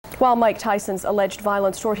While Mike Tyson's alleged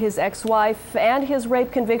violence toward his ex-wife and his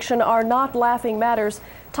rape conviction are not laughing matters,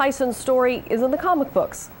 Tyson's story is in the comic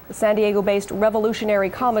books. The San Diego-based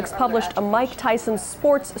Revolutionary Comics published a Mike Tyson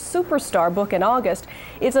sports superstar book in August.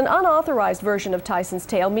 It's an unauthorized version of Tyson's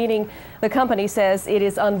tale, meaning the company says it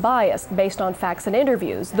is unbiased based on facts and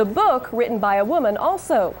interviews. The book, written by a woman,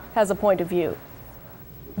 also has a point of view.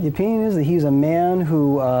 The opinion is that he's a man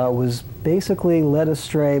who was basically led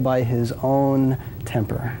astray by his own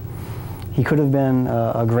temper. He could have been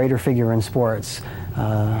a greater figure in sports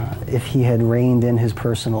if he had reined in his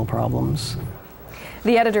personal problems.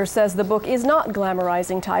 The editor says the book is not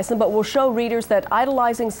glamorizing Tyson, but will show readers that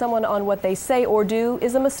idolizing someone on what they say or do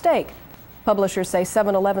is a mistake. Publishers say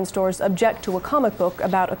 7-Eleven stores object to a comic book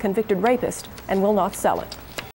about a convicted rapist and will not sell it.